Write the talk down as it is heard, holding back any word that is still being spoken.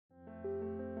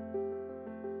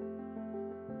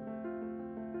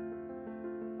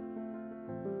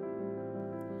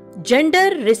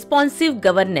Gender responsive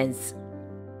governance.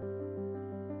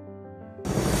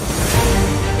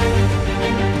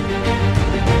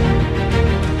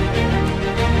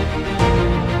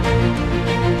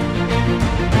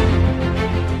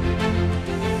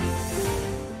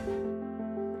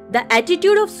 The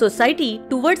attitude of society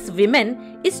towards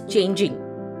women is changing.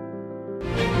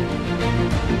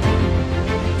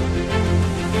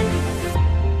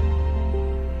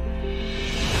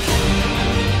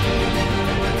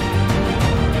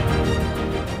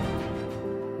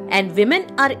 And women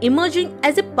are emerging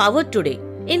as a power today.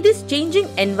 In this changing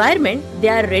environment, they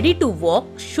are ready to walk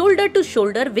shoulder to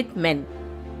shoulder with men.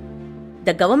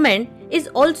 The government is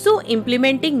also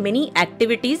implementing many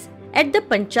activities at the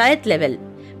Panchayat level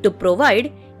to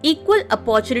provide equal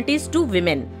opportunities to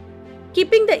women.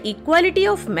 Keeping the equality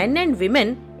of men and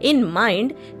women in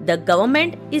mind, the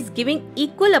government is giving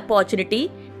equal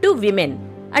opportunity to women.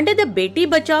 Under the Beti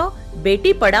Bachao,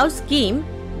 Beti Padhao scheme,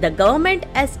 the government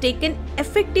has taken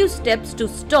effective steps to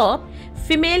stop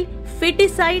female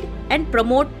feticide and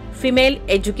promote female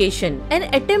education.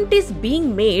 An attempt is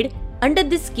being made under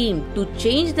this scheme to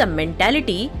change the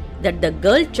mentality that the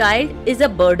girl child is a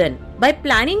burden by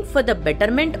planning for the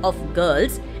betterment of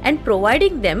girls and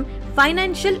providing them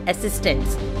financial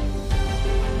assistance.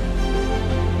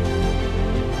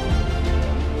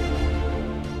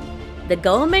 The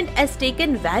government has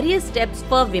taken various steps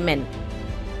for women.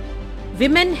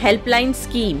 Women Helpline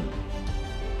Scheme.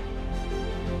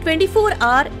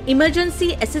 24-hour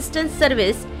emergency assistance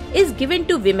service is given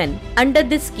to women under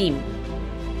this scheme.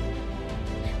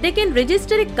 They can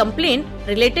register a complaint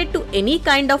related to any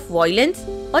kind of violence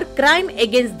or crime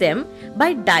against them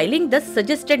by dialing the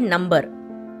suggested number.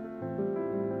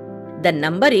 The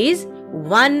number is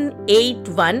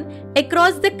 181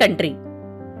 across the country.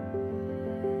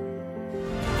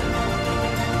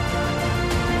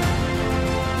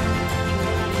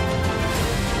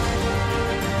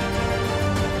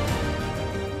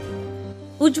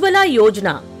 Ujjwala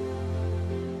Yojana.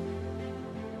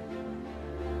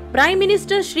 Prime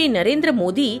Minister Shri Narendra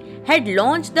Modi had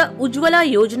launched the Ujjwala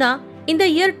Yojana in the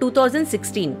year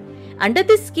 2016. Under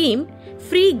this scheme,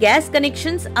 free gas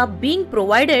connections are being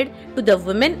provided to the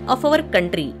women of our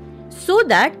country so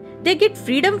that they get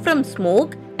freedom from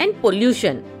smoke and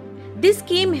pollution. This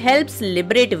scheme helps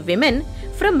liberate women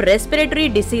from respiratory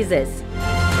diseases.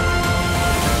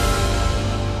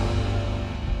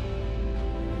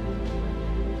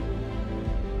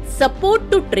 Support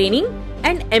to Training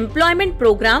and Employment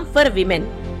Program for Women.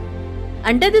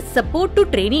 Under the Support to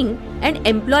Training and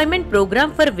Employment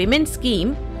Program for Women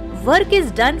scheme, work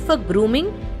is done for grooming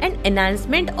and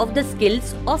enhancement of the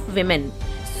skills of women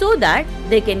so that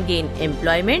they can gain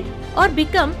employment or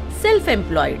become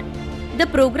self-employed. The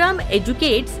program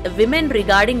educates women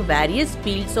regarding various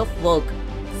fields of work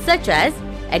such as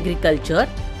agriculture,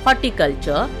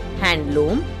 horticulture,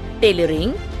 handloom,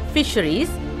 tailoring, fisheries,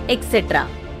 etc.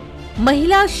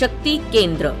 Mahila Shakti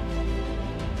Kendra.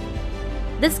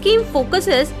 The scheme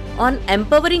focuses on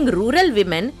empowering rural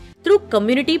women through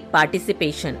community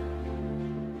participation.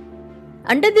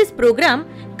 Under this program,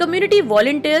 community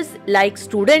volunteers like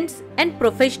students and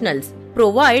professionals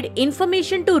provide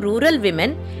information to rural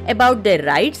women about their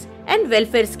rights and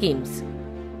welfare schemes.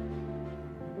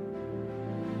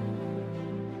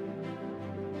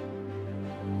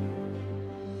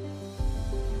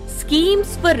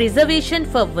 Schemes for reservation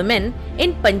for women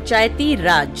in Panchayati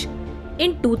Raj.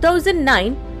 In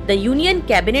 2009, the Union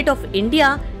Cabinet of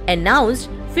India announced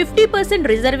 50%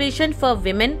 reservation for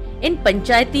women in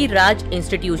Panchayati Raj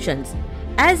institutions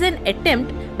as an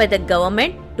attempt by the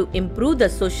government to improve the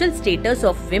social status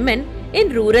of women in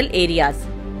rural areas.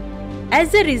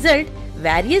 As a result,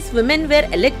 various women were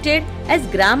elected as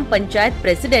Gram Panchayat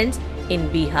presidents in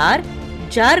Bihar,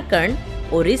 Jharkhand,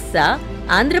 Orissa,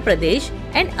 Andhra Pradesh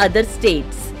and other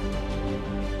states.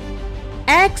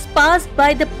 Acts passed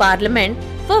by the Parliament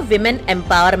for women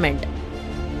empowerment.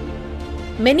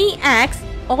 Many acts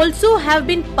also have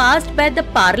been passed by the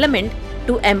Parliament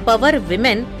to empower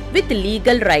women with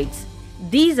legal rights.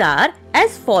 These are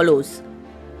as follows.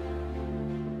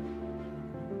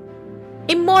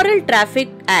 Immoral Traffic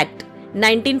Act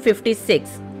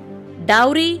 1956,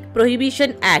 Dowry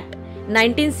Prohibition Act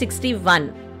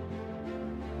 1961,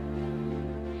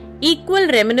 Equal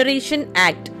Remuneration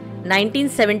Act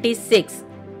 1976,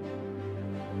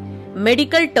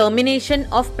 Medical Termination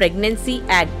of Pregnancy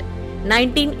Act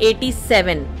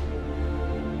 1987,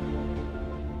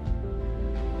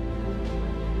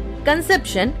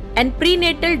 Conception and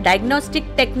Prenatal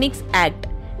Diagnostic Techniques Act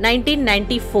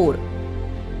 1994,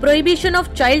 Prohibition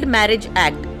of Child Marriage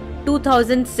Act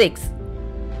 2006,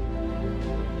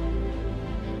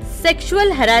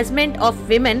 Sexual Harassment of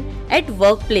Women at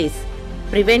Workplace,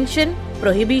 Prevention,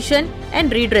 Prohibition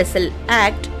and Redressal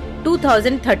Act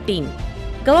 2013.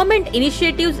 Government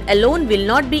initiatives alone will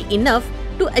not be enough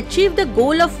to achieve the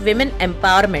goal of women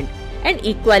empowerment and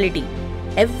equality.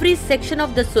 Every section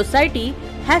of the society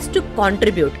has to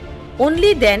contribute.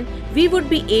 Only then we would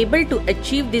be able to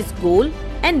achieve this goal,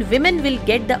 and women will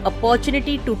get the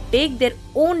opportunity to take their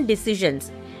own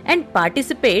decisions and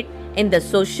participate in the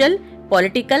social,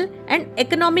 political and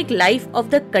economic life of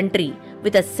the country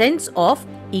with a sense of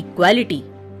equality.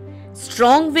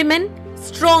 Strong women,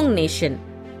 strong nation.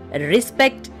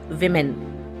 Respect women.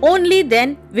 Only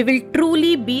then we will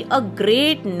truly be a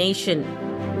great nation.